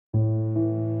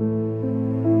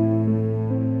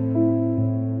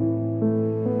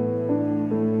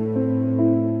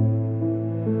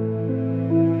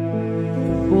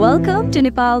Welcome to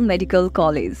Nepal Medical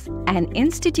College, an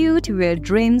institute where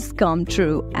dreams come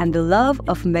true and the love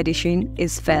of medicine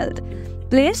is felt.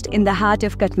 Placed in the heart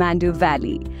of Kathmandu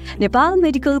Valley, Nepal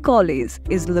Medical College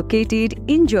is located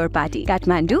in Jorpati,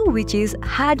 Kathmandu, which is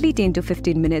hardly 10 to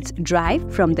 15 minutes drive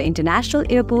from the international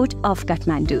airport of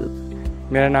Kathmandu.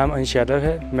 मेरा नाम अंश यादव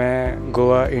है। मैं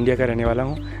Goa India का रहने वाला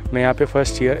हूँ। मैं यहाँ पे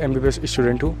फर्स्ट ईयर MBBS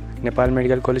स्टूडेंट हूँ नेपाल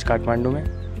मेडिकल कॉलेज काठमांडू में।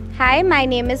 Hi, my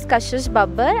name is Kashish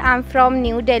Babbar. I'm from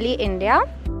New Delhi, India.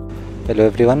 Hello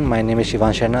everyone, my name is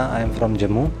Shivan Shana. I am from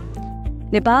Jammu.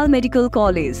 Nepal Medical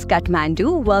College,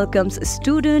 Kathmandu welcomes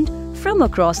students from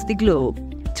across the globe.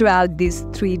 Throughout these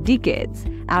 3 decades,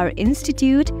 our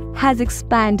institute has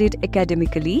expanded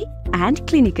academically and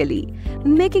clinically,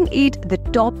 making it the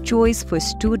top choice for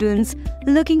students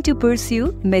looking to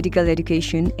pursue medical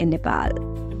education in Nepal.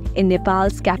 In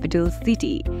Nepal's capital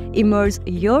city, immerse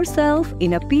yourself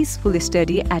in a peaceful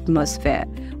study atmosphere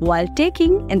while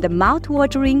taking in the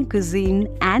mouth-watering cuisine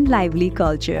and lively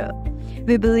culture.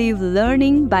 We believe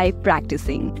learning by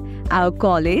practicing. Our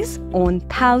college, on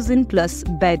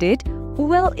 1,000+ bedded,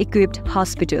 well-equipped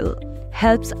hospital,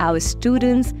 helps our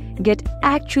students get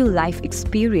actual life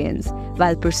experience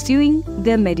while pursuing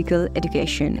their medical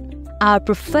education. Our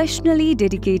professionally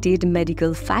dedicated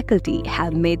medical faculty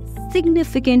have made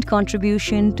significant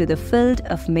contribution to the field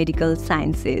of medical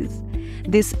sciences.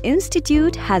 This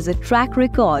institute has a track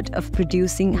record of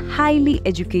producing highly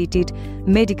educated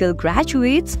medical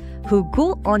graduates who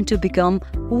go on to become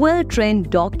well-trained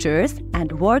doctors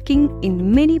and working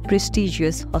in many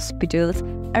prestigious hospitals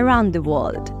around the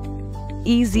world.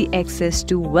 Easy access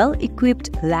to well-equipped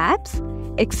labs,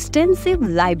 extensive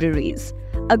libraries,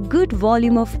 a good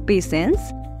volume of patients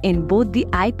in both the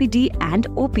IPD and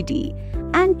OPD,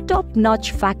 and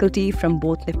top-notch faculty from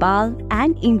both Nepal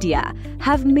and India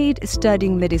have made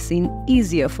studying medicine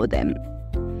easier for them.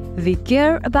 We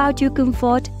care about your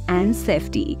comfort and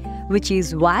safety, which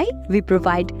is why we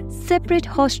provide separate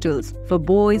hostels for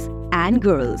boys and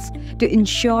girls to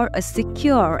ensure a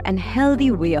secure and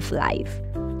healthy way of life.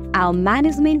 Our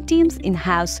management team's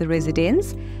in-house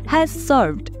residence has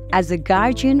served as a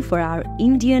guardian for our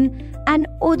Indian and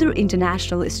other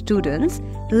international students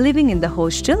living in the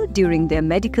hostel during their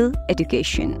medical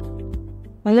education.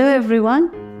 Hello everyone,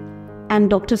 I'm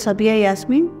Dr. Sabia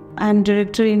Yasmin. I'm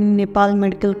director in Nepal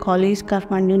Medical College,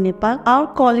 Kathmandu, Nepal. Our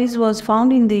college was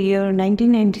founded in the year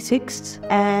 1996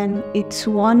 and it's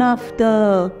one of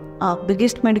the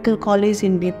biggest medical college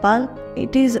in Nepal.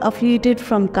 It is affiliated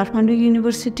from Kathmandu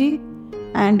University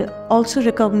and also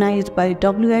recognized by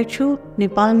WHO,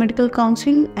 Nepal Medical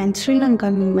Council and Sri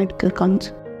Lankan Medical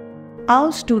Council.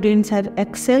 Our students have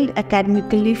excelled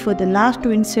academically for the last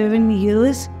 27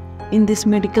 years in this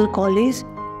medical college.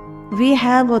 We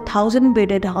have a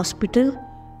 1,000-bedded hospital,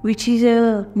 which is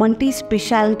a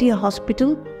multi-specialty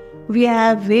hospital. We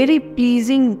have very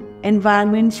pleasing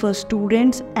environments for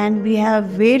students and we have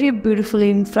very beautiful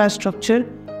infrastructure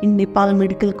in Nepal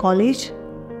Medical College.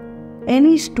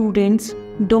 Any students,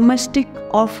 domestic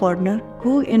or foreigner,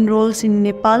 who enrolls in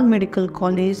Nepal Medical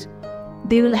College,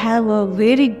 they will have a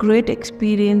very great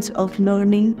experience of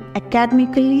learning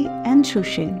academically and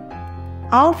socially.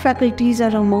 Our faculties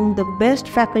are among the best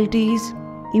faculties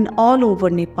in all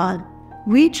over Nepal.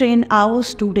 We train our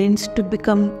students to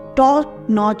become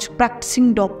top-notch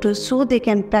practicing doctors so they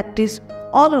can practice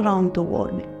all around the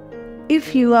world.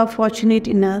 If you are fortunate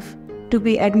enough to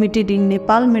be admitted in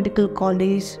Nepal Medical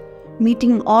College,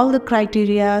 meeting all the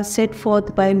criteria set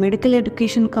forth by Medical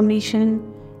Education Commission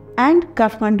and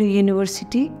Kathmandu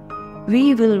University,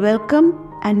 we will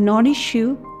welcome and nourish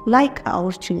you like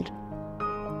our children.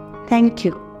 Thank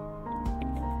you.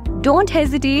 Don't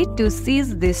hesitate to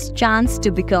seize this chance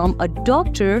to become a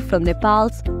doctor from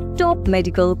Nepal's top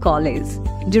medical college.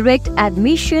 Direct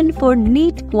admission for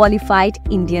NEET qualified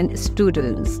Indian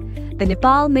students. The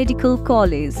Nepal Medical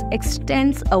College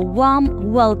extends a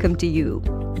warm welcome to you.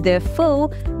 Therefore,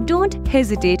 don't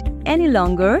hesitate any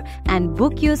longer and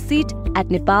book your seat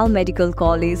at Nepal Medical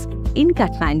College in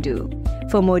Kathmandu.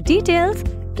 For more details,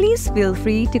 please feel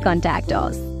free to contact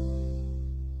us.